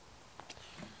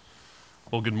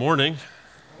Well, good morning.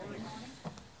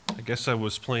 I guess I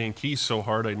was playing keys so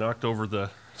hard I knocked over the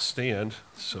stand,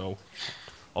 so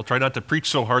I'll try not to preach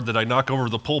so hard that I knock over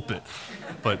the pulpit,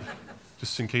 but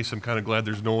just in case, I'm kind of glad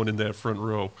there's no one in that front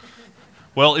row.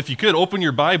 Well, if you could, open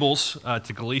your Bibles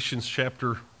to Galatians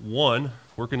chapter 1.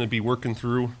 We're going to be working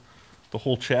through the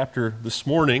whole chapter this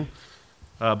morning,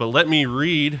 but let me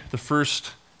read the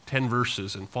first 10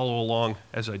 verses and follow along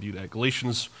as I do that.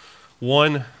 Galatians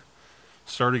 1,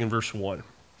 starting in verse 1.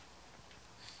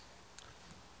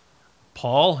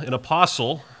 Paul, an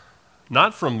apostle,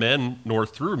 not from men nor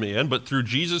through man, but through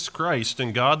Jesus Christ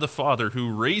and God the Father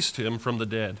who raised him from the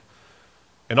dead.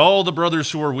 And all the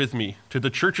brothers who are with me, to the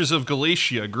churches of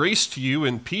Galatia, grace to you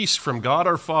and peace from God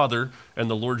our Father and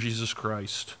the Lord Jesus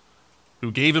Christ,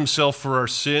 who gave himself for our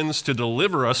sins to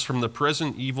deliver us from the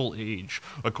present evil age,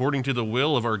 according to the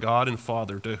will of our God and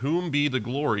Father, to whom be the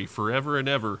glory forever and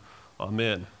ever.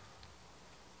 Amen.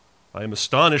 I am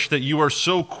astonished that you are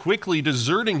so quickly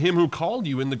deserting him who called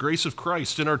you in the grace of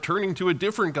Christ and are turning to a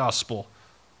different gospel.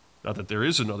 Not that there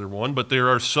is another one, but there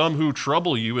are some who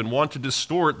trouble you and want to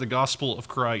distort the gospel of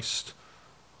Christ.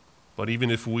 But even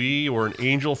if we or an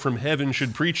angel from heaven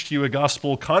should preach to you a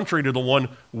gospel contrary to the one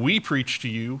we preach to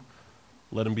you,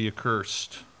 let him be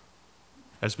accursed.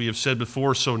 As we have said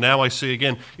before, so now I say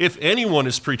again, if anyone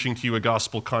is preaching to you a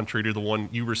gospel contrary to the one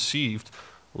you received,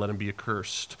 let him be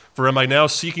accursed. For am I now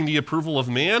seeking the approval of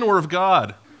man or of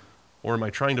God? Or am I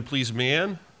trying to please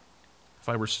man? If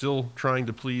I were still trying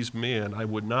to please man, I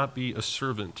would not be a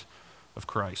servant of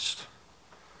Christ.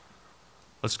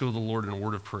 Let's go to the Lord in a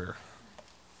word of prayer.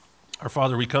 Our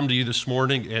Father, we come to you this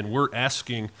morning and we're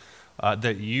asking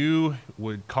that you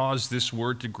would cause this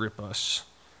word to grip us.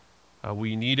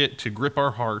 We need it to grip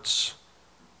our hearts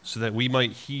so that we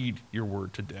might heed your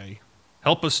word today.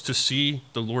 Help us to see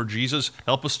the Lord Jesus.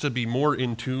 Help us to be more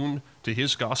in tune to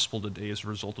his gospel today as a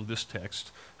result of this text.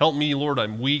 Help me, Lord,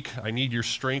 I'm weak. I need your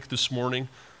strength this morning.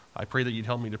 I pray that you'd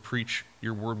help me to preach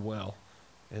your word well.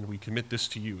 And we commit this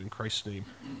to you in Christ's name.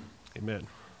 Amen.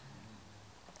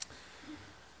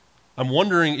 I'm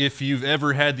wondering if you've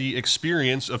ever had the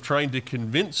experience of trying to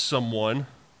convince someone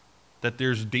that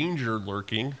there's danger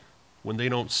lurking when they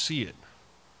don't see it.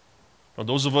 Now,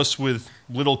 those of us with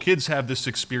little kids have this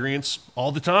experience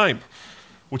all the time,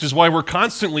 which is why we're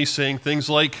constantly saying things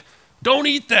like, don't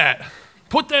eat that,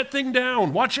 put that thing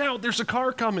down, watch out, there's a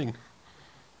car coming.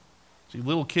 See,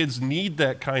 little kids need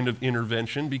that kind of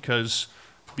intervention because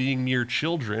being near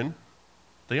children,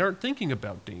 they aren't thinking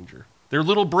about danger. Their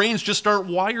little brains just aren't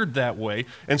wired that way,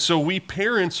 and so we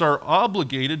parents are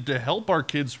obligated to help our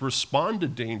kids respond to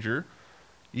danger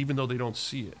even though they don't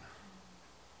see it.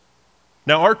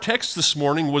 Now, our text this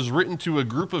morning was written to a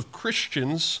group of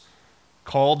Christians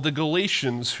called the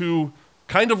Galatians who,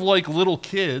 kind of like little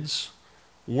kids,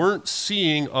 weren't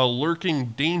seeing a lurking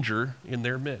danger in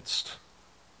their midst.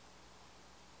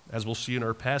 As we'll see in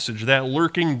our passage, that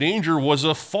lurking danger was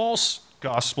a false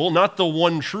gospel, not the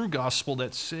one true gospel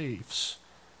that saves.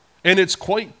 And it's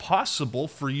quite possible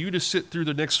for you to sit through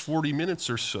the next 40 minutes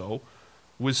or so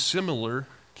with similar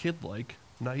kid-like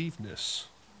naiveness.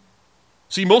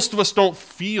 See, most of us don't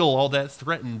feel all that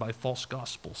threatened by false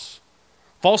gospels.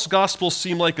 False gospels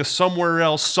seem like a somewhere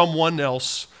else, someone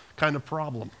else kind of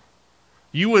problem.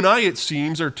 You and I, it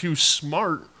seems, are too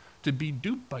smart to be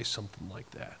duped by something like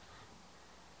that.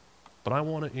 But I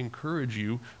want to encourage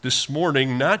you this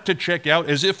morning not to check out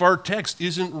as if our text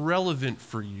isn't relevant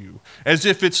for you, as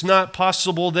if it's not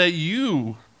possible that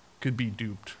you could be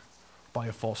duped by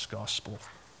a false gospel.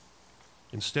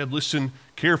 Instead, listen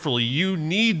carefully. You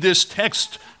need this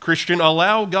text, Christian.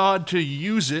 Allow God to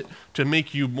use it to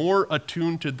make you more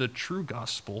attuned to the true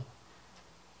gospel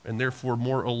and therefore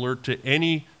more alert to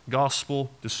any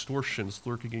gospel distortions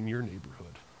lurking in your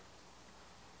neighborhood.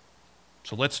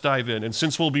 So let's dive in. And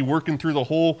since we'll be working through the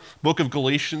whole book of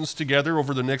Galatians together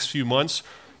over the next few months,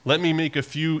 let me make a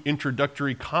few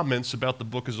introductory comments about the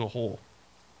book as a whole.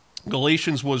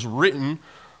 Galatians was written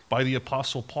by the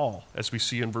Apostle Paul, as we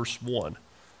see in verse 1.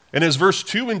 And as verse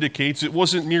 2 indicates, it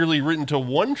wasn't merely written to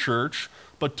one church,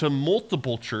 but to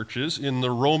multiple churches in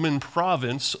the Roman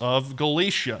province of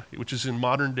Galatia, which is in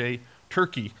modern-day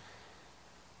Turkey.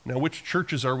 Now, which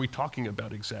churches are we talking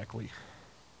about exactly?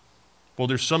 Well,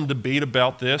 there's some debate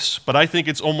about this, but I think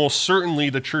it's almost certainly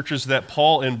the churches that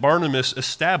Paul and Barnabas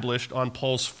established on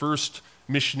Paul's first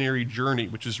missionary journey,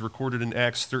 which is recorded in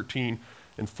Acts 13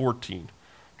 and 14.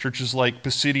 Churches like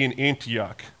Pisidian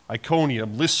Antioch,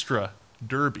 Iconium, Lystra,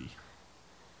 Derbe.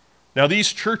 Now,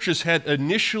 these churches had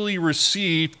initially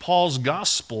received Paul's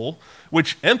gospel,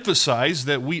 which emphasized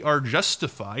that we are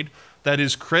justified, that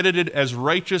is credited as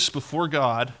righteous before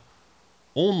God,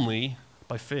 only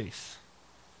by faith.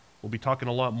 We'll be talking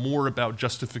a lot more about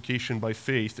justification by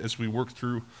faith as we work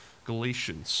through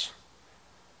Galatians.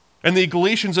 And the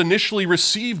Galatians initially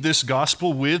received this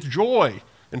gospel with joy.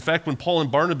 In fact, when Paul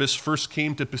and Barnabas first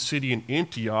came to Pisidian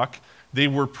Antioch, they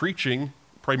were preaching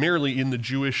primarily in the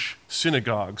Jewish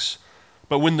synagogues.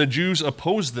 But when the Jews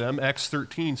opposed them, Acts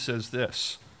 13 says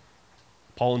this: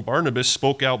 Paul and Barnabas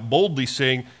spoke out boldly,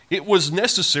 saying, "It was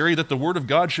necessary that the word of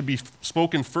God should be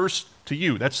spoken first to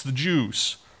you," that's the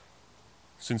Jews.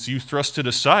 "Since you thrust it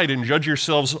aside and judge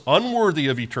yourselves unworthy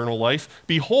of eternal life,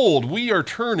 behold, we are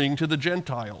turning to the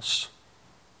Gentiles.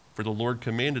 For the Lord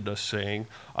commanded us, saying,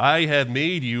 I have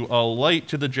made you a light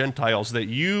to the Gentiles, that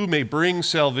you may bring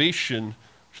salvation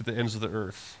to the ends of the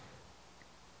earth."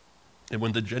 And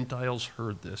when the Gentiles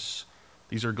heard this,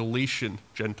 these are Galatian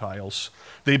Gentiles,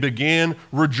 they began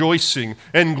rejoicing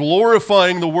and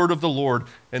glorifying the word of the Lord,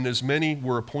 and as many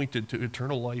were appointed to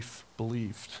eternal life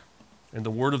believed. And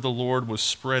the word of the Lord was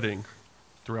spreading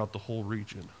throughout the whole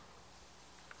region.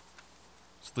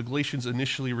 So the Galatians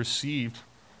initially received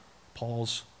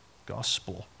Paul's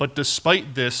gospel. But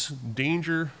despite this,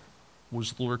 danger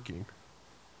was lurking.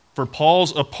 For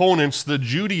Paul's opponents, the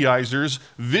Judaizers,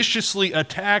 viciously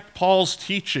attacked Paul's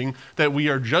teaching that we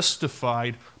are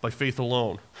justified by faith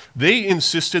alone. They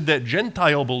insisted that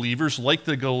Gentile believers, like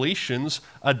the Galatians,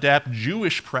 adapt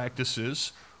Jewish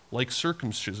practices like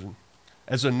circumcision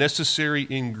as a necessary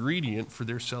ingredient for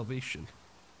their salvation.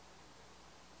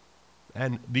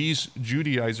 And these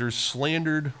Judaizers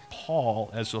slandered Paul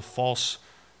as a false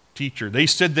teacher. They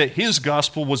said that his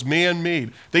gospel was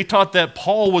man-made. They taught that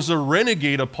Paul was a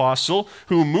renegade apostle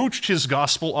who mooched his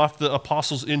gospel off the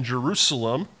apostles in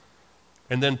Jerusalem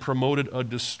and then promoted a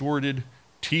distorted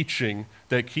teaching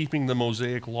that keeping the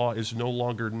Mosaic law is no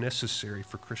longer necessary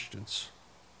for Christians.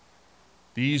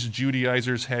 These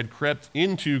Judaizers had crept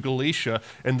into Galatia,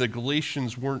 and the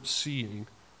Galatians weren't seeing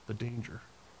the danger.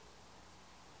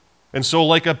 And so,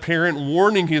 like a parent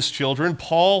warning his children,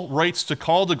 Paul writes to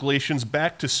call the Galatians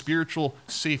back to spiritual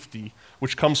safety,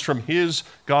 which comes from his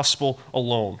gospel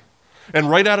alone. And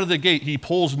right out of the gate, he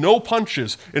pulls no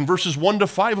punches. In verses 1 to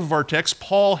 5 of our text,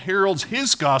 Paul heralds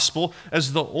his gospel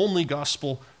as the only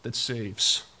gospel that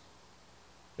saves.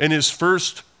 And his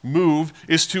first move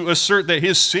is to assert that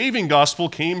his saving gospel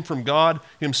came from God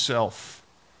himself.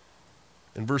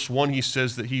 In verse 1, he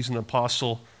says that he's an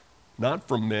apostle not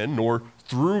from men, nor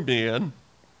through man,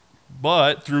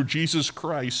 but through Jesus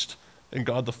Christ and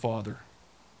God the Father.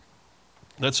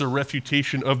 That's a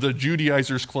refutation of the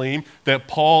Judaizers' claim that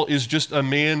Paul is just a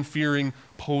man-fearing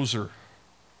poser.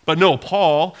 But no,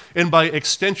 Paul, and by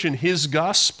extension his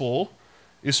gospel,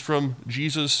 is from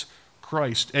Jesus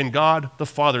Christ and God the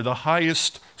Father, the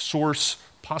highest source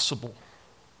possible.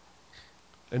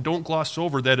 And don't gloss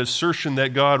over that assertion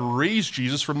that God raised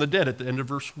Jesus from the dead at the end of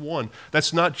verse 1.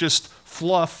 That's not just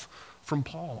fluff from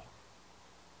Paul.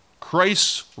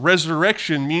 Christ's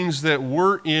resurrection means that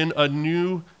we're in a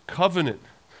new covenant,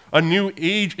 a new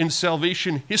age in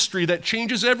salvation history that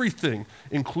changes everything,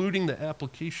 including the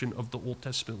application of the Old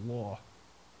Testament law.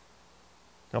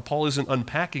 Now, Paul isn't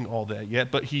unpacking all that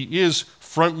yet, but he is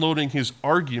front-loading his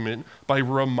argument by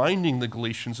reminding the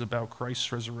Galatians about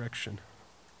Christ's resurrection.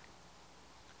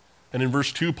 And in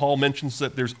verse 2, Paul mentions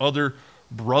that there's other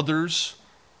brothers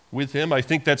with him. I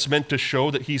think that's meant to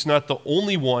show that he's not the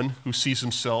only one who sees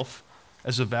himself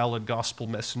as a valid gospel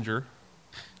messenger.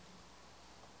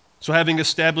 So having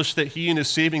established that he and his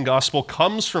saving gospel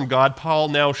comes from God, Paul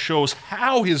now shows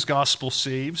how his gospel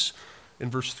saves in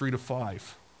verse 3 to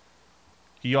 5.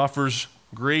 He offers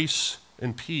grace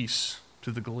and peace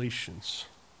to the Galatians.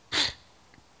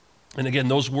 And again,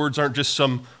 those words aren't just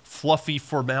some fluffy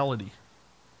formality.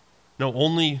 No,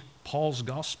 only Paul's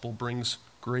gospel brings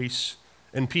grace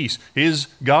and peace. His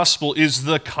gospel is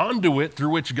the conduit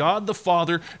through which God the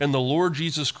Father and the Lord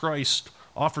Jesus Christ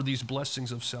offer these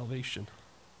blessings of salvation.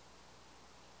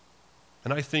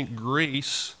 And I think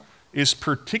grace is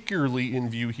particularly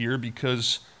in view here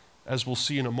because, as we'll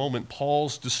see in a moment,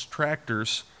 Paul's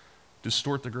detractors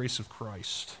distort the grace of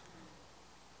Christ.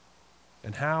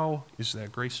 And how is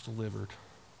that grace delivered?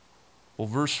 Well,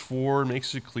 verse 4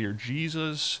 makes it clear.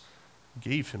 Jesus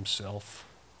gave himself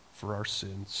for our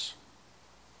sins.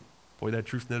 Boy, that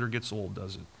truth never gets old,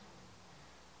 does it?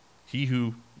 He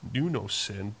who knew no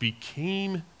sin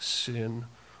became sin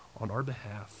on our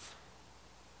behalf.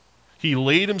 He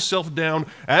laid himself down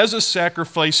as a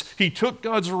sacrifice. He took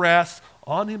God's wrath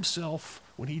on himself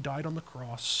when he died on the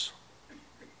cross.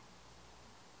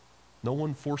 No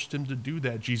one forced him to do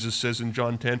that, Jesus says in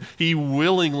John 10. He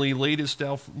willingly laid his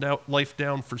life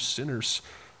down for sinners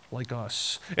like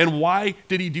us. And why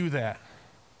did he do that?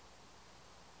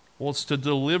 Well, it's to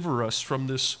deliver us from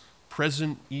this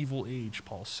present evil age,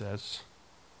 Paul says.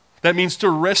 That means to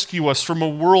rescue us from a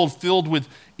world filled with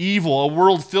evil, a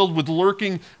world filled with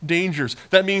lurking dangers.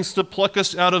 That means to pluck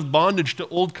us out of bondage to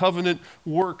old covenant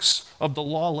works of the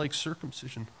law like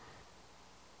circumcision.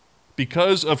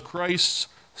 Because of Christ's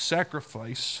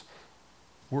sacrifice,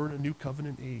 we're in a new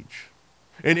covenant age.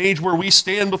 An age where we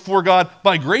stand before God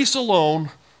by grace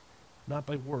alone, not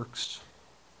by works.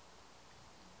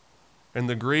 And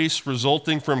the grace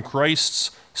resulting from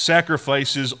Christ's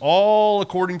sacrifice is all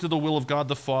according to the will of God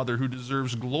the Father, who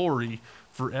deserves glory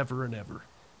forever and ever.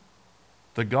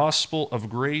 The gospel of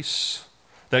grace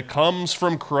that comes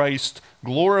from Christ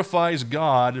glorifies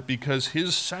God because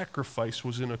his sacrifice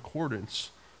was in accordance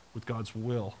with God's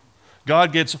will.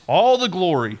 God gets all the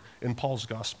glory in Paul's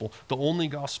gospel, the only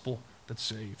gospel that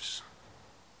saves.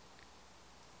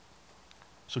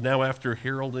 So now, after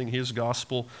heralding his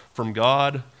gospel from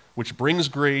God, which brings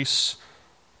grace,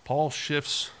 Paul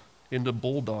shifts into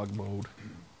bulldog mode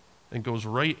and goes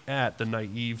right at the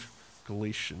naive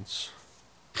Galatians.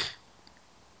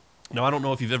 Now, I don't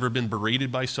know if you've ever been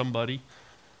berated by somebody.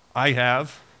 I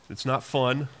have. It's not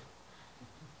fun.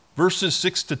 Verses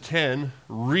 6 to 10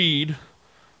 read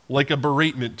like a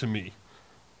beratement to me.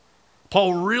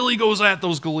 Paul really goes at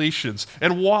those Galatians.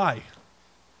 And why?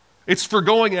 It's for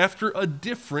going after a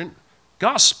different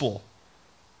gospel.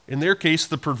 In their case,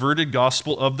 the perverted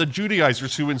gospel of the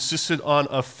Judaizers, who insisted on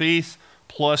a faith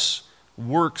plus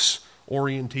works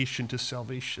orientation to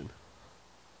salvation.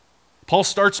 Paul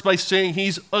starts by saying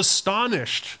he's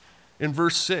astonished in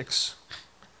verse 6.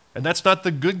 And that's not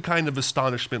the good kind of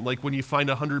astonishment, like when you find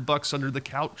 $100 under the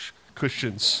couch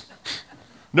cushions.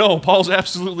 No, Paul's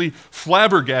absolutely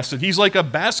flabbergasted. He's like a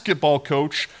basketball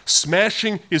coach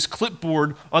smashing his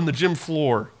clipboard on the gym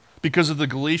floor because of the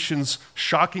Galatians'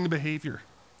 shocking behavior.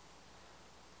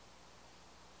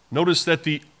 Notice that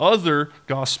the other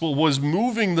gospel was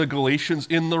moving the Galatians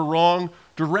in the wrong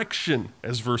direction,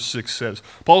 as verse 6 says.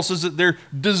 Paul says that they're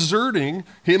deserting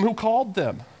him who called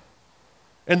them.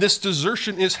 And this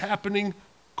desertion is happening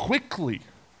quickly.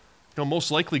 Most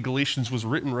likely Galatians was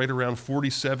written right around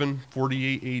 47,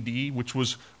 48 AD, which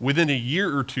was within a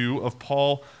year or two of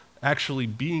Paul actually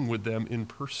being with them in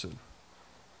person.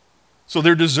 So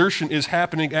their desertion is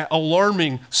happening at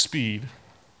alarming speed.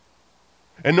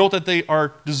 And note that they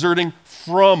are deserting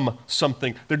from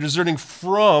something. They're deserting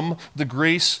from the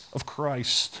grace of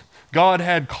Christ. God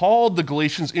had called the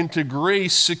Galatians into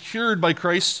grace secured by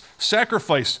Christ's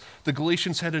sacrifice. The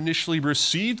Galatians had initially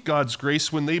received God's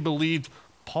grace when they believed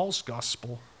Paul's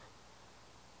gospel,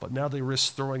 but now they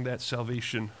risk throwing that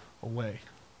salvation away.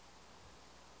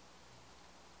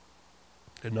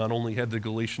 And not only had the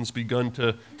Galatians begun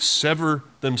to sever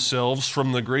themselves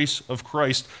from the grace of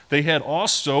Christ, they had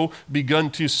also begun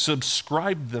to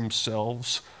subscribe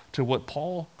themselves to what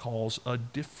Paul calls a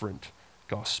different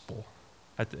gospel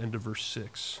at the end of verse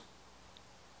 6.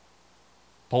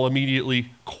 Paul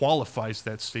immediately qualifies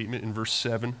that statement in verse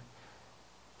 7,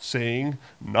 saying,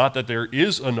 not that there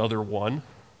is another one,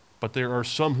 but there are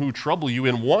some who trouble you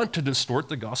and want to distort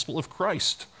the gospel of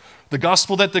Christ. The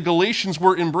gospel that the Galatians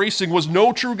were embracing was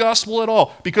no true gospel at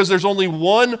all, because there's only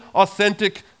one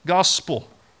authentic gospel.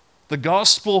 The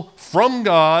gospel from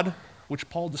God, which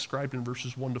Paul described in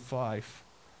verses 1 to 5.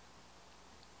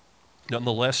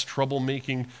 Nonetheless,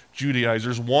 troublemaking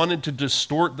Judaizers wanted to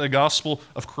distort the gospel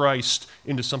of Christ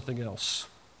into something else.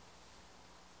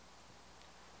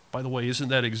 By the way, isn't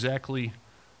that exactly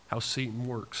how Satan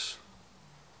works?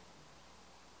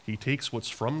 He takes what's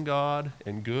from God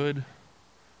and good,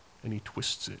 and he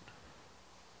twists it.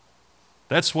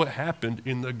 That's what happened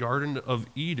in the Garden of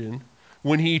Eden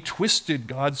when he twisted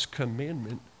God's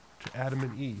commandment to Adam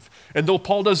and Eve. And though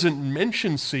Paul doesn't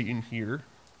mention Satan here,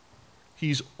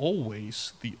 he's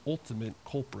always the ultimate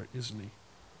culprit, isn't he?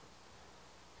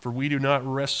 For we do not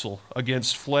wrestle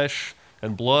against flesh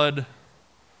and blood,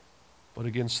 but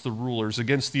against the rulers,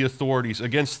 against the authorities,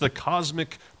 against the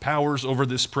cosmic powers over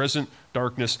this present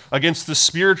darkness, against the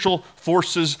spiritual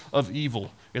forces of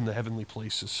evil in the heavenly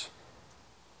places.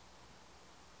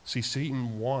 See,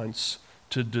 Satan wants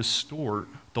to distort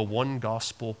the one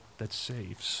gospel that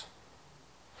saves.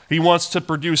 He wants to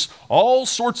produce all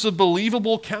sorts of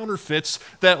believable counterfeits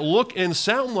that look and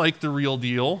sound like the real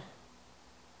deal,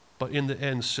 but in the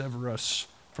end sever us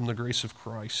from the grace of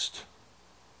Christ.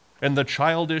 And the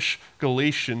childish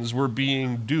Galatians were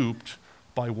being duped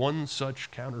by one such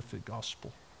counterfeit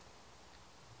gospel.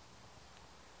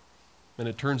 And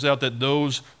it turns out that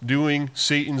those doing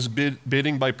Satan's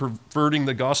bidding by perverting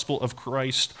the gospel of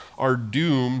Christ are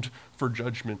doomed for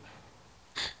judgment.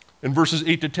 In verses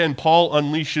 8 to 10, Paul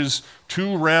unleashes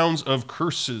 2 rounds of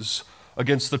curses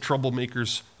against the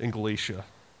troublemakers in Galatia.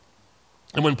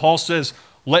 And when Paul says,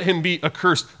 let him be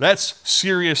accursed, that's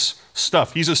serious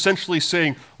stuff. He's essentially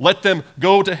saying, let them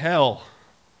go to hell,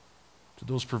 to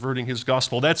those perverting his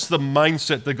gospel. That's the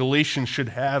mindset the Galatians should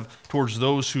have towards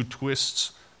those who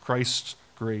twist Christ's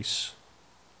grace.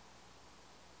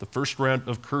 The first round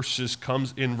of curses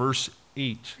comes in verse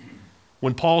 8,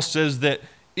 when Paul says that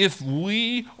if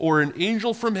we or an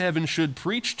angel from heaven should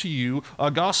preach to you a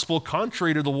gospel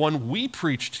contrary to the one we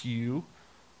preach to you,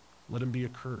 let him be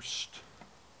accursed.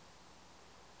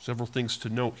 Several things to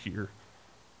note here.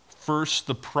 First,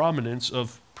 the prominence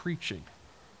of preaching.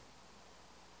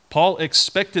 Paul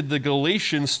expected the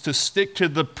Galatians to stick to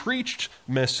the preached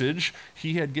message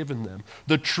he had given them.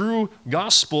 The true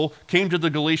gospel came to the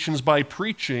Galatians by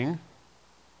preaching,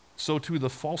 so too the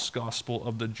false gospel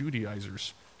of the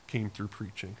Judaizers came through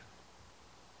preaching.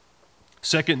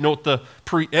 Second, note the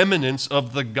preeminence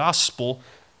of the gospel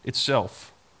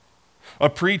itself. A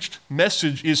preached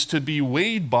message is to be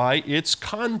weighed by its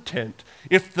content.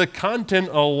 If the content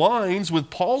aligns with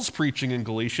Paul's preaching in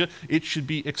Galatia, it should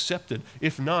be accepted.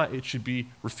 If not, it should be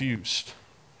refused.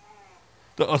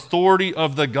 The authority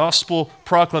of the gospel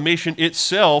proclamation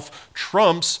itself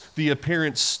trumps the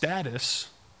apparent status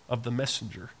of the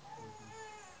messenger.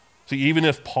 See, even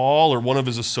if Paul or one of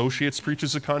his associates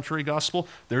preaches a contrary gospel,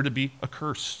 they're to be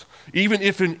accursed. Even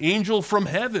if an angel from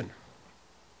heaven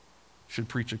should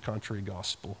preach a contrary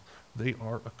gospel, they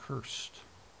are accursed.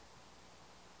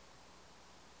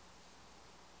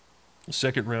 The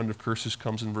second round of curses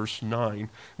comes in verse 9,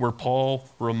 where Paul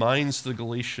reminds the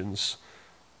Galatians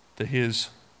that his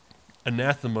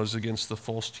anathemas against the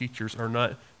false teachers are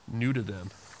not new to them.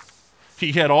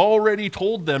 He had already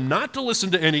told them not to listen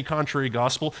to any contrary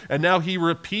gospel, and now he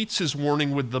repeats his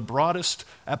warning with the broadest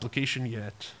application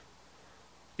yet.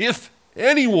 If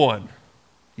anyone,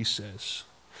 he says,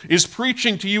 is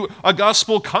preaching to you a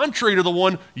gospel contrary to the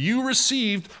one you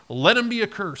received, let him be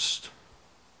accursed.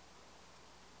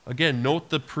 Again, note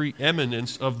the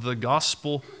preeminence of the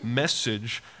gospel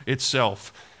message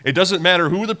itself. It doesn't matter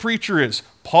who the preacher is,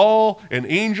 Paul, an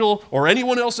angel, or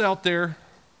anyone else out there.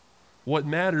 What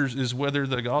matters is whether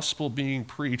the gospel being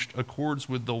preached accords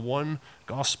with the one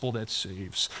gospel that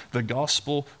saves, the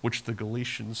gospel which the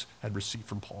Galatians had received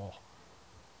from Paul.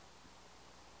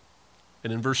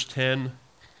 And in verse 10,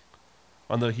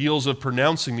 on the heels of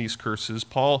pronouncing these curses,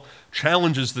 Paul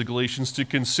challenges the Galatians to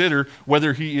consider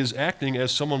whether he is acting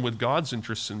as someone with God's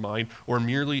interests in mind or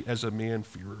merely as a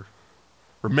man-fearer.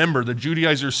 Remember, the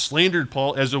Judaizers slandered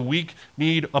Paul as a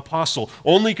weak-kneed apostle,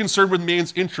 only concerned with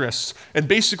man's interests. And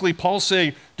basically, Paul's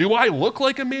saying, do I look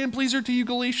like a man-pleaser to you,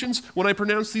 Galatians, when I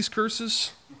pronounce these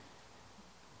curses?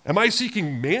 Am I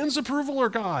seeking man's approval or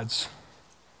God's?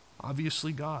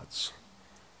 Obviously, God's.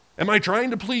 Am I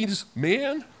trying to please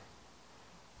man?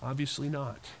 Obviously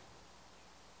not.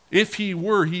 If he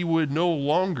were, he would no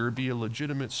longer be a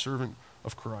legitimate servant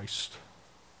of Christ.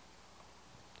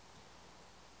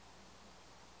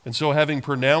 And so, having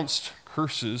pronounced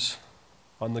curses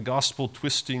on the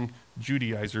gospel-twisting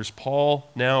Judaizers, Paul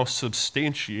now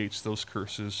substantiates those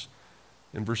curses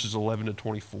in verses 11 to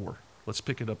 24. Let's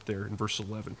pick it up there in verse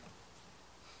 11.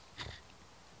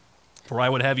 For I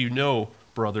would have you know,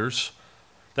 brothers,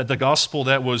 that the gospel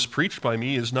that was preached by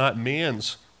me is not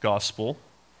man's gospel.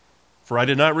 For I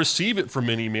did not receive it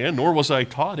from any man, nor was I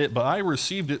taught it, but I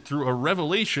received it through a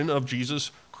revelation of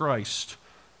Jesus Christ.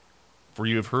 For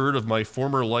you have heard of my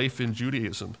former life in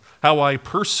Judaism, how I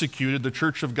persecuted the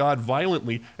church of God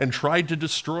violently and tried to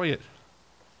destroy it.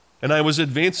 And I was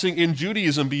advancing in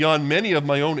Judaism beyond many of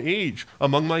my own age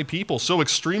among my people. So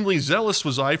extremely zealous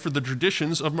was I for the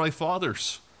traditions of my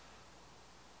fathers.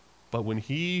 But when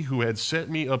he who had set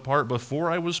me apart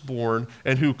before I was born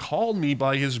and who called me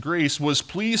by his grace was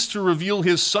pleased to reveal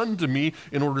his Son to me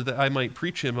in order that I might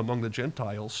preach him among the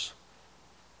Gentiles,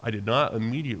 I did not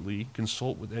immediately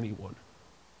consult with anyone.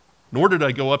 Nor did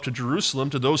I go up to Jerusalem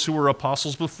to those who were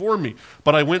apostles before me,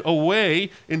 but I went away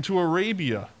into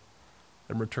Arabia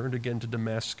and returned again to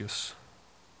Damascus.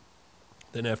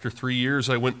 Then after 3 years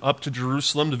I went up to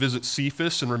Jerusalem to visit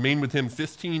Cephas and remained with him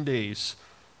 15 days.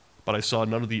 But I saw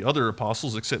none of the other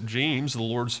apostles except James, the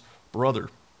Lord's brother.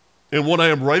 And when I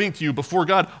am writing to you before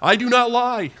God, I do not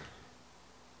lie.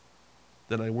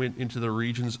 Then I went into the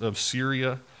regions of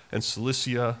Syria and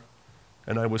Cilicia,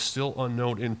 and I was still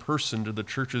unknown in person to the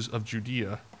churches of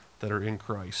Judea that are in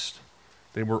Christ.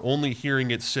 They were only hearing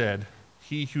it said,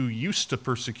 he who used to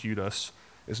persecute us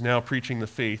is now preaching the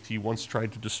faith he once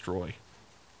tried to destroy.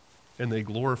 And they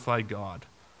glorify God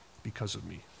because of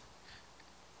me.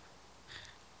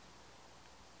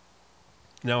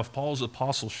 Now, if Paul's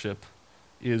apostleship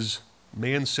is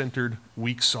man-centered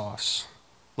weak sauce,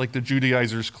 like the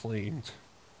Judaizers claimed,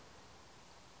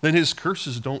 then his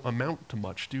curses don't amount to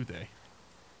much, do they?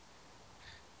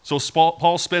 So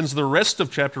Paul spends the rest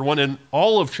of chapter 1 and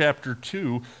all of chapter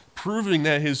 2 proving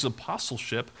that his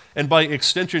apostleship, and by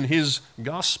extension his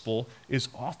gospel, is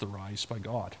authorized by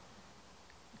God.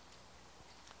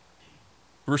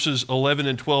 Verses 11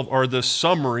 and 12 are the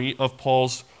summary of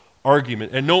Paul's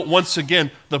argument. And note once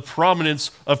again the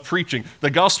prominence of preaching. The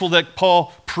gospel that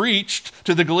Paul preached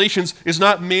to the Galatians is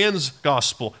not man's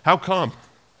gospel. How come?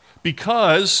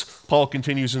 Because, Paul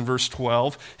continues in verse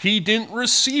 12, he didn't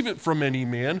receive it from any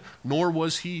man, nor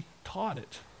was he taught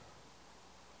it.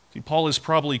 See, Paul is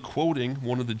probably quoting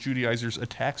one of the Judaizers'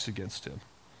 attacks against him.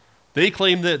 They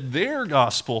claimed that their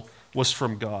gospel was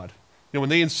from God. When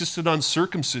they insisted on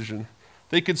circumcision,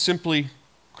 they could simply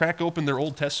crack open their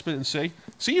Old Testament and say,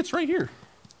 see, it's right here.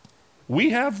 We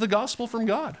have the gospel from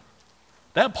God.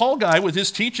 That Paul guy with his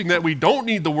teaching that we don't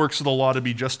need the works of the law to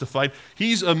be justified,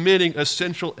 he's omitting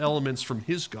essential elements from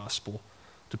his gospel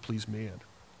to please man.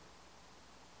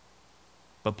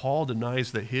 But Paul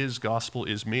denies that his gospel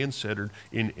is man-centered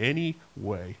in any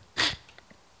way.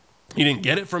 He didn't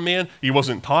get it from man. He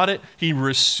wasn't taught it. He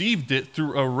received it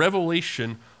through a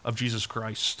revelation of Jesus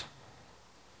Christ.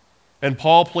 And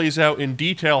Paul plays out in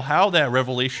detail how that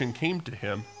revelation came to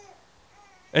him.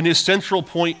 And his central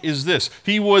point is this: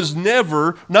 he was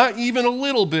never, not even a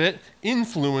little bit,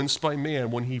 influenced by man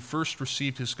when he first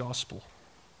received his gospel.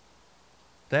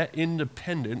 That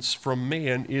independence from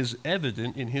man is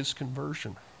evident in his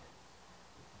conversion.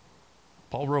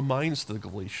 Paul reminds the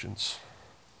Galatians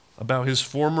about his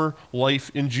former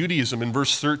life in Judaism in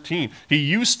verse 13. He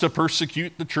used to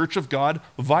persecute the church of God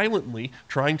violently,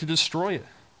 trying to destroy it.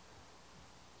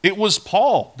 It was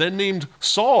Paul, then named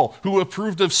Saul, who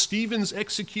approved of Stephen's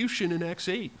execution in Acts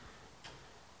 8.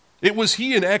 It was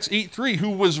he in Acts 8:3 who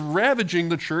was ravaging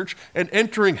the church and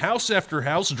entering house after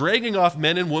house, dragging off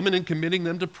men and women and committing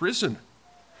them to prison.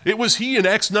 It was he in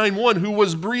Acts 9:1 who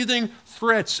was breathing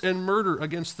threats and murder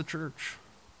against the church.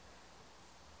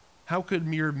 How could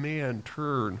mere man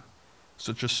turn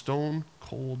such a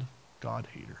stone-cold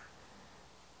God-hater?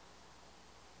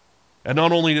 And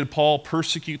not only did Paul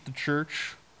persecute the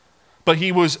church, but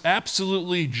he was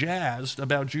absolutely jazzed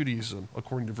about Judaism,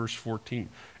 according to verse 14,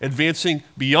 advancing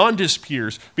beyond his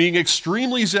peers, being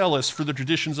extremely zealous for the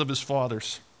traditions of his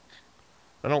fathers.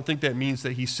 I don't think that means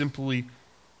that he simply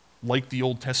liked the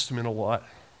Old Testament a lot.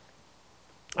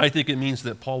 I think it means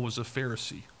that Paul was a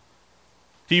Pharisee.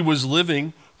 He was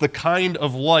living the kind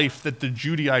of life that the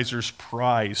Judaizers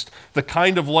prized, the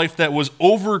kind of life that was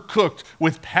overcooked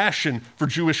with passion for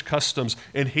Jewish customs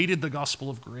and hated the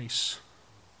gospel of grace.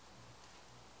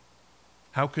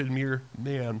 How could mere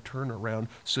man turn around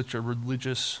such a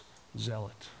religious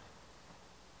zealot?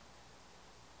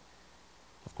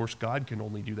 Of course, God can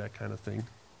only do that kind of thing.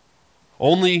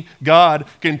 Only God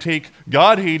can take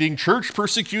God-hating,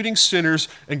 church-persecuting sinners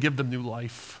and give them new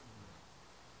life.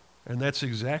 And that's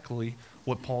exactly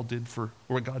what God did for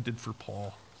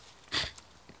Paul.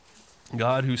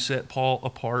 God, who set Paul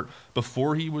apart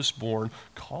before he was born,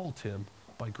 called him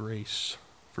by grace.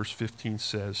 Verse 15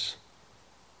 says,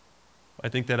 I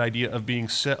think that idea of being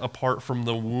set apart from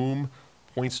the womb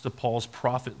points to Paul's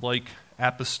prophet-like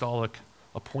apostolic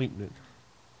appointment.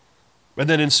 And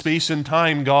then in space and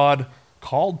time, God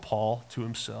called Paul to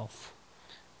himself.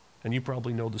 And you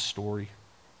probably know the story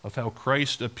of how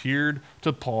Christ appeared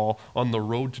to Paul on the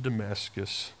road to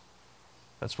Damascus.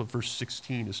 That's what verse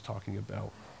 16 is talking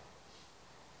about.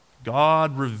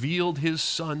 God revealed his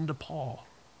Son to Paul.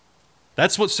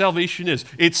 That's what salvation is.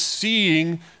 It's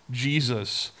seeing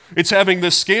Jesus. It's having the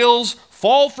scales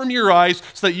fall from your eyes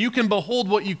so that you can behold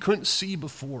what you couldn't see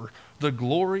before, the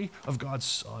glory of God's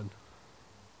Son.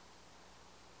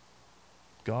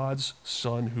 God's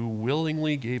Son who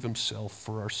willingly gave himself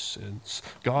for our sins.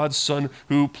 God's Son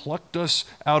who plucked us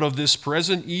out of this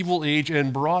present evil age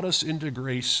and brought us into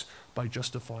grace by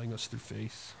justifying us through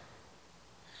faith.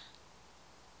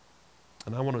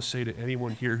 And I want to say to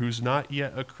anyone here who's not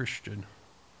yet a Christian,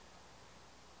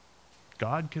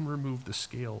 God can remove the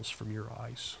scales from your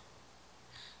eyes.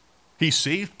 He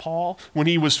saved Paul when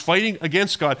he was fighting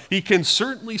against God. He can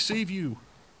certainly save you.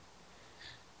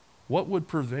 What would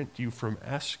prevent you from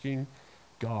asking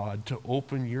God to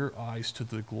open your eyes to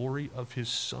the glory of his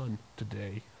Son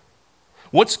today?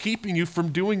 What's keeping you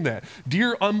from doing that?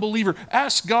 Dear unbeliever,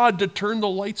 ask God to turn the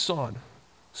lights on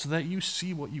so that you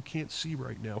see what you can't see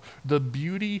right now. The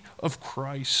beauty of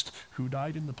Christ who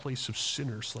died in the place of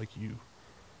sinners like you.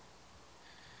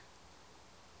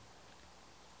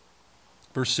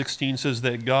 Verse 16 says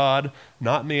that God,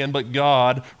 not man, but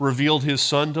God, revealed his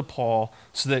Son to Paul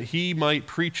so that he might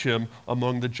preach him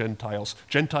among the Gentiles.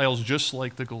 Gentiles just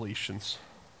like the Galatians.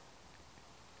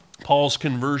 Paul's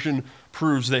conversion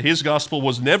proves that his gospel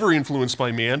was never influenced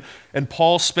by man, and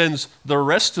Paul spends the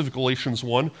rest of Galatians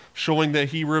 1 showing that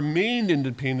he remained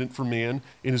independent from man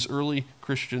in his early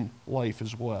Christian life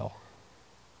as well.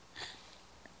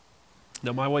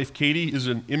 Now, my wife Katie is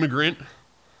an immigrant,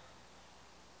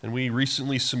 and we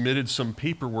recently submitted some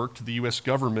paperwork to the U.S.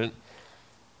 government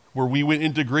where we went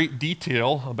into great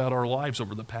detail about our lives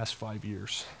over the past 5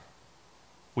 years.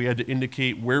 We had to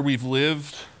indicate where we've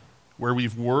lived, where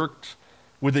we've worked,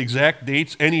 with exact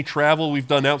dates, any travel we've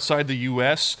done outside the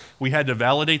U.S. We had to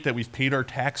validate that we've paid our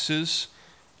taxes,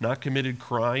 not committed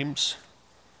crimes,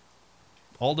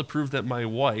 all to prove that my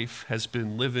wife has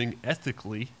been living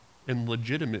ethically and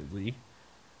legitimately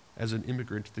as an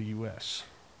immigrant to the U.S.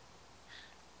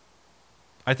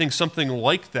 I think something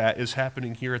like that is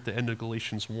happening here at the end of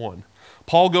Galatians 1.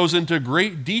 Paul goes into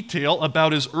great detail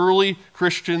about his early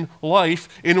Christian life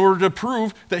in order to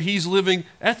prove that he's living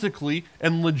ethically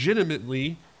and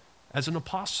legitimately as an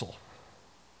apostle.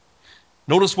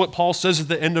 Notice what Paul says at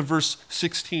the end of verse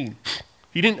 16.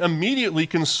 He didn't immediately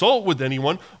consult with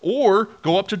anyone or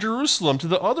go up to Jerusalem to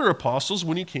the other apostles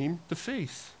when he came to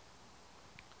faith.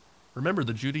 Remember,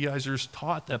 the Judaizers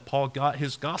taught that Paul got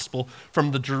his gospel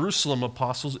from the Jerusalem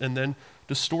apostles and then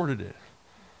distorted it.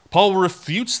 Paul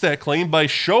refutes that claim by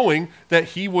showing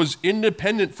that he was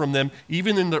independent from them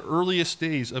even in the earliest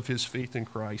days of his faith in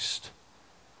Christ.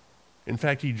 In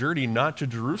fact, he journeyed not to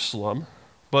Jerusalem,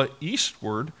 but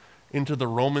eastward into the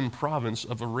Roman province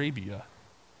of Arabia,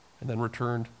 and then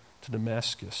returned to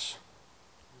Damascus.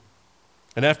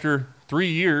 And after 3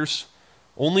 years,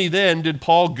 only then did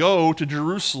Paul go to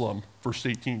Jerusalem, verse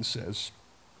 18 says.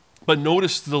 But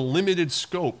notice the limited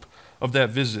scope of that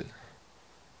visit.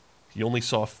 He only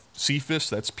saw Cephas,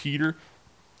 that's Peter,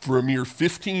 for a mere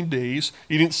 15 days.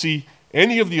 He didn't see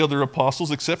any of the other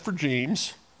apostles except for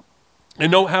James.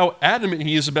 And note how adamant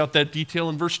he is about that detail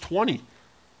in verse 20,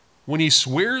 when he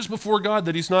swears before God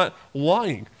that he's not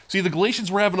lying. See, the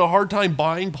Galatians were having a hard time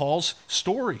buying Paul's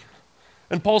story.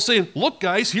 And Paul's saying, look,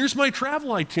 guys, here's my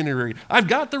travel itinerary. I've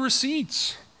got the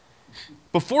receipts.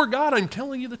 Before God, I'm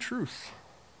telling you the truth.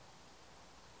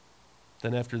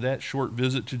 Then after that short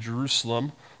visit to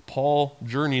Jerusalem, Paul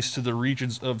journeys to the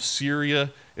regions of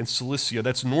Syria and Cilicia.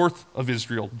 That's north of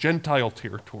Israel, Gentile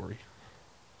territory.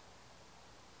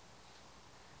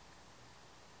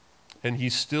 And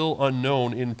he's still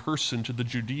unknown in person to the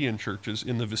Judean churches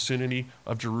in the vicinity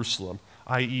of Jerusalem,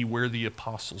 i.e., where the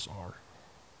apostles are.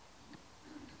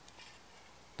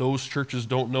 Those churches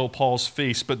don't know Paul's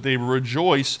face, but they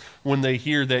rejoice when they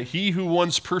hear that he who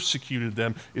once persecuted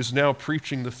them is now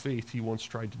preaching the faith he once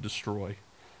tried to destroy.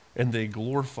 And they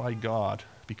glorify God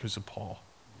because of Paul.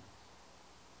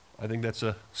 I think that's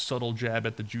a subtle jab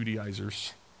at the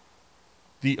Judaizers.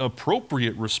 The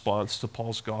appropriate response to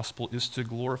Paul's gospel is to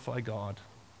glorify God,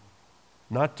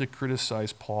 not to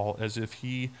criticize Paul as if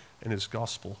he and his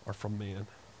gospel are from man.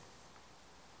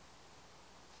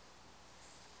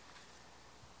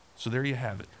 So there you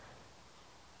have it.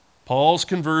 Paul's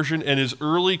conversion and his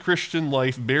early Christian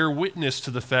life bear witness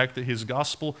to the fact that his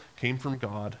gospel came from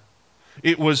God.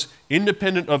 It was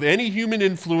independent of any human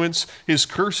influence. His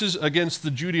curses against the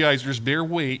Judaizers bear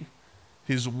weight.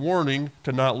 His warning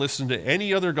to not listen to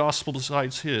any other gospel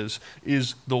besides his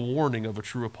is the warning of a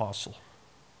true apostle.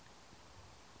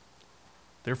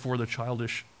 Therefore, the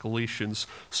childish Galatians,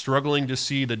 struggling to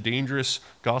see the dangerous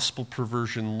gospel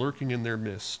perversion lurking in their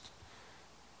midst,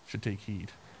 should take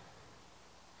heed.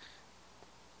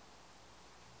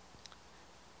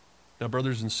 Now,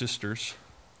 brothers and sisters,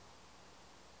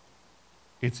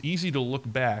 it's easy to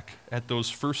look back at those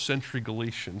first century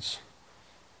Galatians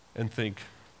and think,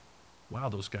 wow,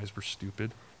 those guys were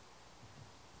stupid.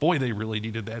 Boy, they really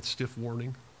needed that stiff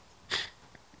warning.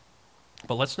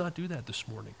 But let's not do that this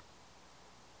morning.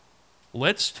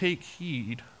 Let's take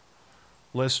heed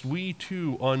lest we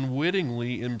too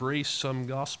unwittingly embrace some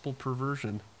gospel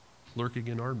perversion lurking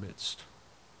in our midst.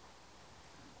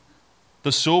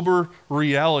 The sober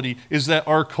reality is that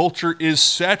our culture is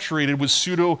saturated with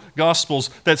pseudo-gospels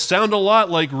that sound a lot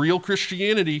like real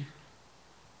Christianity.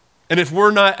 And if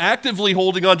we're not actively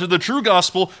holding on to the true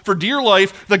gospel for dear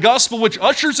life, the gospel which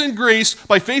ushers in grace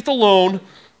by faith alone,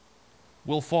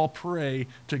 will fall prey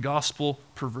to gospel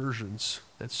perversions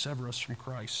that sever us from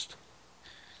Christ.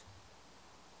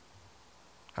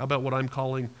 How about what I'm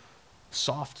calling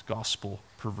soft gospel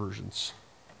perversions?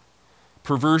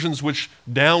 Perversions which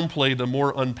downplay the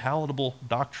more unpalatable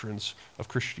doctrines of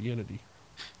Christianity.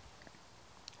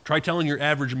 Try telling your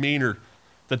average Mainer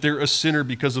that they're a sinner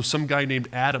because of some guy named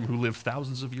Adam who lived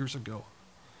thousands of years ago.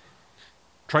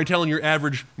 Try telling your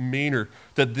average Mainer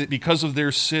that because of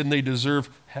their sin they deserve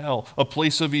hell, a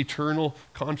place of eternal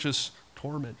conscious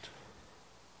torment.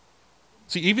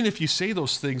 See, even if you say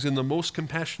those things in the most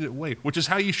compassionate way, which is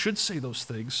how you should say those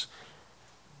things,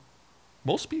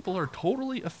 most people are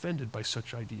totally offended by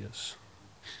such ideas.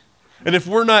 And if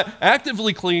we're not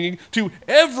actively clinging to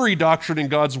every doctrine in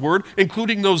God's Word,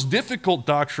 including those difficult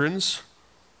doctrines,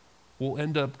 we'll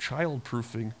end up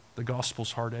child-proofing the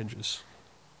gospel's hard edges.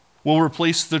 We'll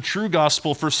replace the true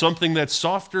gospel for something that's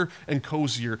softer and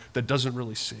cozier that doesn't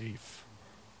really save.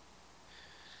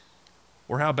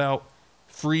 Or how about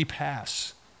free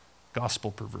pass gospel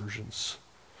perversions?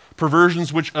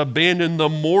 Perversions which abandon the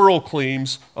moral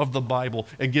claims of the Bible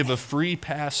and give a free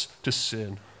pass to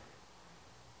sin.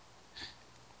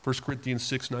 1 Corinthians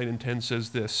 6, 9, and 10 says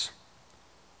this: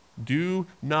 do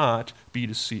not be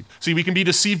deceived. See, we can be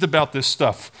deceived about this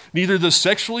stuff. Neither the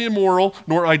sexually immoral,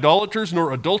 nor idolaters,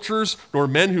 nor adulterers, nor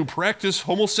men who practice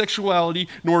homosexuality,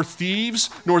 nor thieves,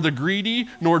 nor the greedy,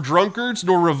 nor drunkards,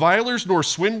 nor revilers, nor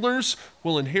swindlers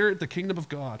will inherit the kingdom of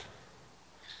God.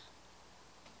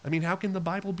 I mean, how can the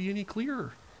Bible be any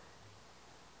clearer?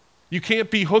 You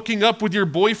can't be hooking up with your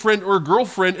boyfriend or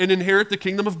girlfriend and inherit the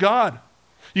kingdom of God.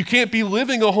 You can't be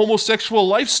living a homosexual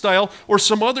lifestyle or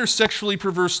some other sexually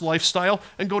perverse lifestyle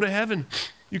and go to heaven.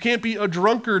 You can't be a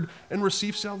drunkard and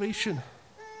receive salvation.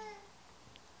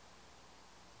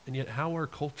 And yet how our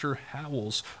culture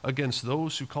howls against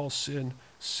those who call sin,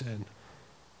 sin.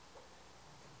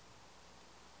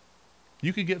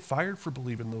 You could get fired for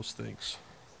believing those things.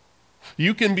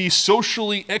 You can be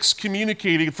socially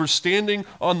excommunicated for standing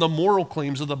on the moral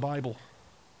claims of the Bible.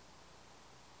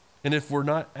 And if we're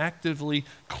not actively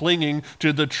clinging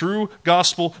to the true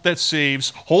gospel that saves,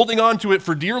 holding on to it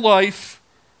for dear life,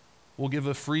 we'll give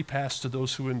a free pass to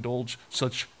those who indulge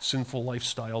such sinful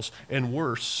lifestyles. And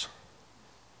worse,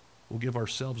 we'll give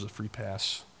ourselves a free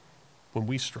pass when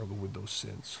we struggle with those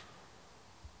sins.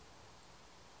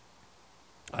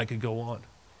 I could go on.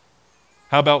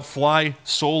 How about fly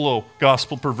solo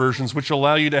gospel perversions, which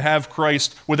allow you to have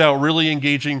Christ without really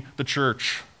engaging the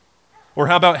church? Or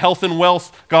how about health and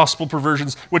wealth gospel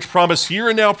perversions, which promise here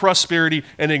and now prosperity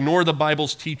and ignore the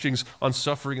Bible's teachings on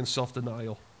suffering and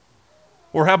self-denial?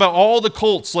 Or how about all the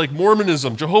cults like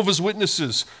Mormonism, Jehovah's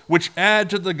Witnesses, which add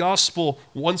to the gospel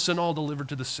once and all delivered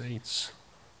to the saints?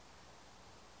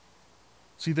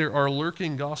 See, there are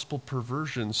lurking gospel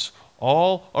perversions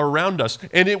all around us,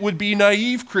 and it would be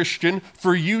naive, Christian,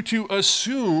 for you to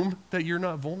assume that you're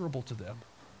not vulnerable to them.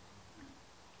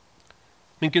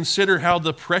 And consider how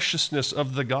the preciousness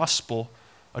of the gospel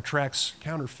attracts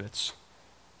counterfeits.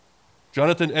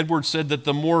 Jonathan Edwards said that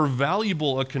the more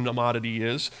valuable a commodity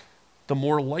is, the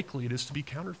more likely it is to be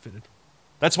counterfeited.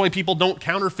 That's why people don't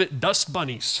counterfeit dust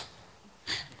bunnies.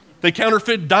 They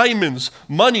counterfeit diamonds,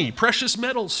 money, precious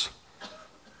metals.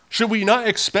 Should we not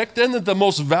expect then that the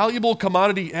most valuable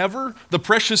commodity ever, the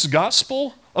precious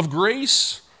gospel of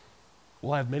grace,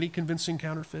 will have many convincing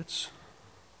counterfeits?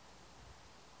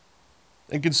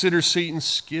 And consider Satan's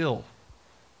skill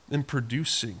in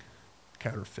producing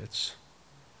counterfeits.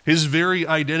 His very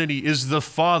identity is the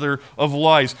father of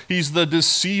lies. He's the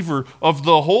deceiver of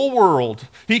the whole world.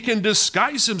 He can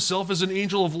disguise himself as an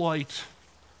angel of light.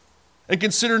 And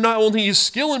consider not only his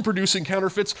skill in producing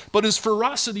counterfeits, but his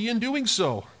ferocity in doing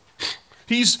so.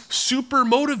 He's super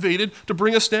motivated to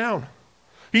bring us down.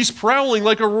 He's prowling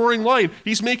like a roaring lion.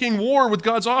 He's making war with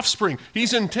God's offspring.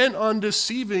 He's intent on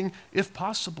deceiving, if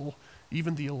possible,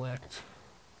 even the elect.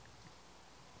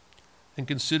 And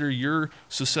consider your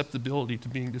susceptibility to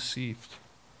being deceived.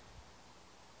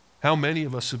 How many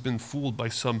of us have been fooled by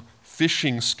some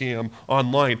phishing scam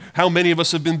online? How many of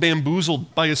us have been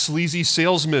bamboozled by a sleazy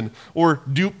salesman or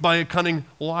duped by a cunning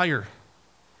liar?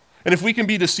 And if we can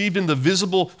be deceived in the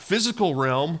visible physical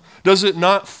realm, does it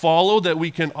not follow that we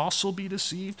can also be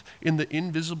deceived in the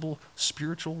invisible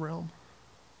spiritual realm?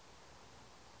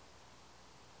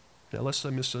 Now, lest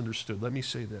I misunderstood, let me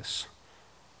say this.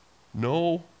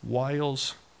 No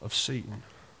wiles of Satan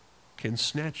can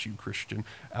snatch you, Christian,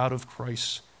 out of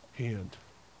Christ's hand.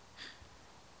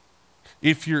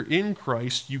 If you're in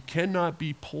Christ, you cannot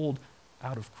be pulled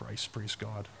out of Christ, praise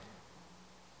God.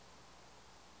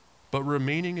 But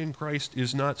remaining in Christ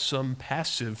is not some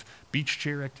passive beach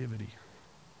chair activity.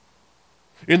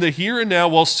 In the here and now,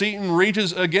 while Satan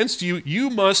rages against you, you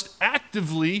must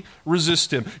actively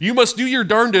resist him. You must do your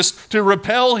darndest to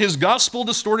repel his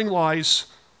gospel-distorting lies.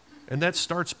 And that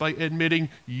starts by admitting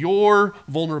your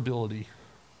vulnerability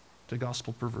to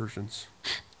gospel perversions.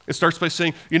 It starts by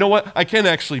saying, you know what? I can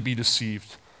actually be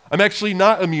deceived. I'm actually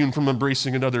not immune from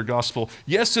embracing another gospel.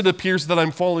 Yes, it appears that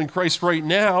I'm following Christ right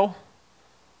now,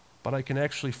 but I can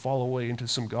actually fall away into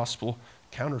some gospel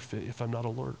counterfeit if I'm not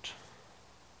alert.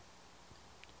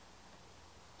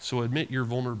 So admit your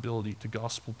vulnerability to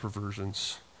gospel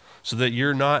perversions so that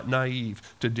you're not naive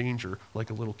to danger like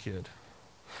a little kid.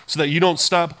 So that you don't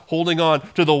stop holding on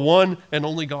to the one and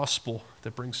only gospel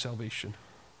that brings salvation.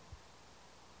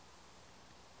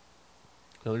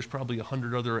 Now, there's probably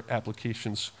 100 other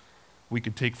applications we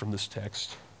could take from this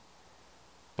text,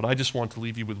 but I just want to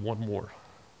leave you with one more.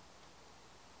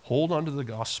 Hold on to the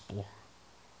gospel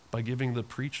by giving the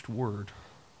preached word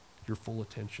your full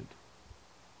attention.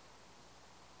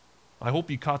 I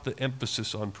hope you caught the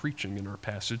emphasis on preaching in our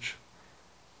passage.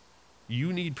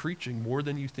 You need preaching more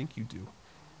than you think you do.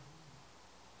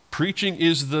 Preaching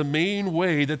is the main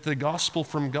way that the gospel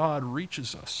from God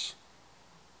reaches us.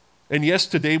 And yes,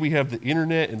 today we have the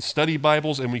internet and study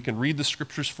Bibles and we can read the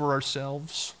scriptures for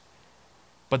ourselves.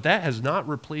 But that has not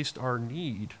replaced our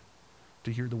need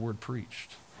to hear the word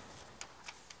preached.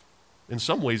 In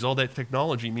some ways, all that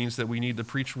technology means that we need the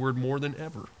preached word more than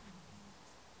ever.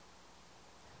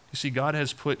 You see, God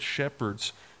has put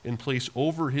shepherds in place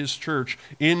over his church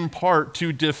in part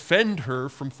to defend her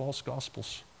from false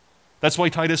gospels. That's why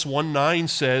Titus 1:9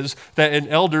 says that an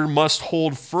elder must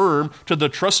hold firm to the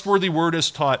trustworthy word as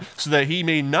taught, so that he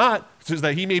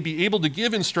may be able to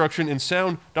give instruction in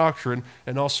sound doctrine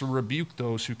and also rebuke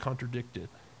those who contradict it.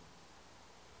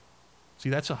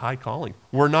 See, that's a high calling.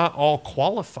 We're not all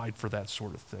qualified for that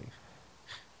sort of thing.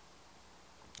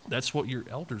 That's what your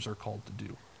elders are called to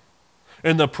do.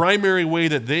 And the primary way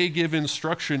that they give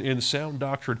instruction in sound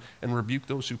doctrine and rebuke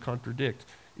those who contradict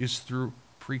is through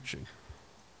preaching.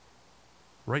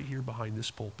 Right here behind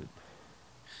this pulpit.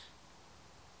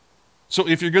 So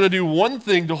if you're going to do one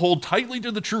thing to hold tightly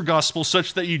to the true gospel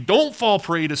such that you don't fall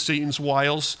prey to Satan's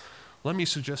wiles, let me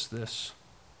suggest this.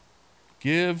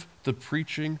 Give the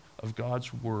preaching of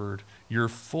God's word your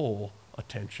full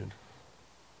attention.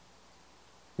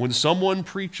 When someone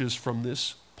preaches from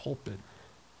this pulpit,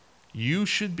 you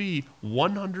should be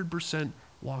 100%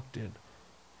 locked in.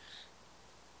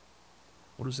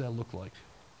 What does that look like?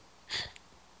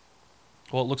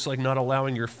 Well, it looks like not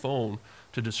allowing your phone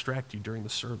to distract you during the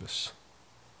service.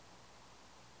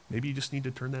 Maybe you just need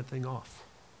to turn that thing off.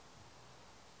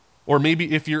 Or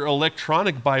maybe if your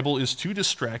electronic Bible is too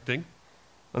distracting,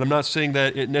 and I'm not saying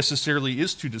that it necessarily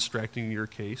is too distracting in your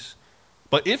case,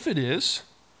 but if it is,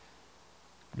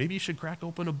 maybe you should crack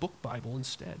open a book Bible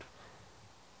instead.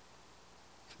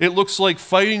 It looks like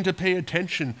fighting to pay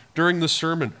attention during the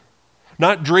sermon,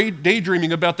 not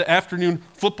daydreaming about the afternoon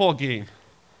football game,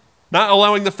 not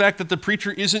allowing the fact that the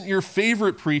preacher isn't your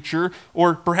favorite preacher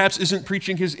or perhaps isn't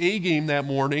preaching his A game that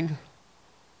morning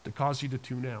to cause you to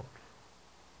tune out.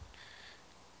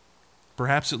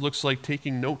 Perhaps it looks like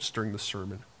taking notes during the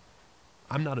sermon.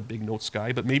 I'm not a big notes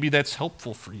guy, but maybe that's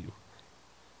helpful for you.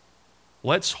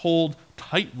 Let's hold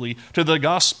tightly to the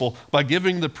gospel by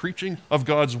giving the preaching of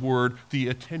God's word the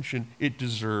attention it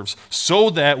deserves, so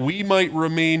that we might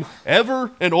remain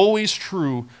ever and always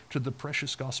true to the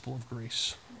precious gospel of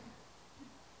grace.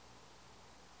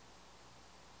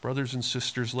 Brothers and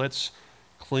sisters, let's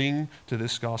cling to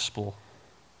this gospel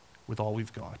with all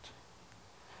we've got.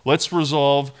 Let's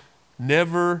resolve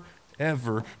never,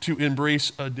 ever to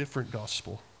embrace a different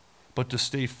gospel, but to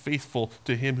stay faithful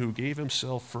to him who gave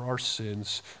himself for our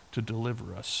sins to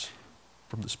deliver us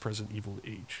from this present evil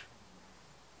age.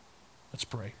 Let's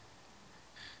pray.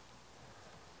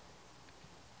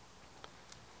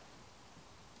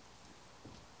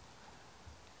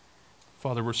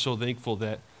 Father, we're so thankful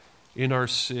that in our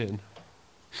sin,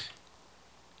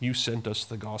 you sent us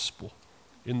the gospel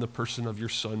in the person of your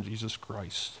Son, Jesus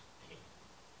Christ.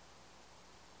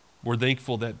 We're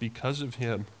thankful that because of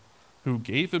him, who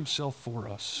gave himself for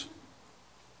us,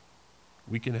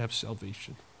 we can have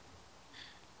salvation.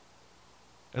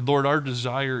 And Lord, our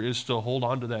desire is to hold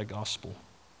on to that gospel.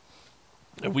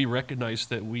 And we recognize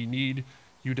that we need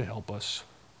you to help us.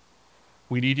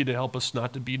 We need you to help us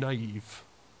not to be naive,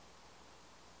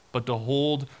 but to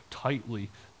hold tightly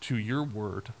to your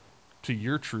word, to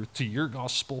your truth, to your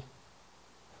gospel,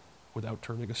 without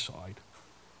turning aside.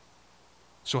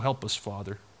 So help us,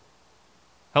 Father.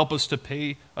 Help us to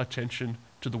pay attention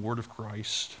to the word of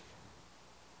Christ.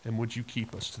 And would you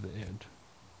keep us to the end?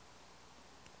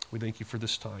 We thank you for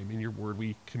this time. In your word,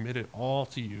 we commit it all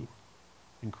to you.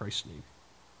 In Christ's name,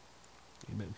 amen.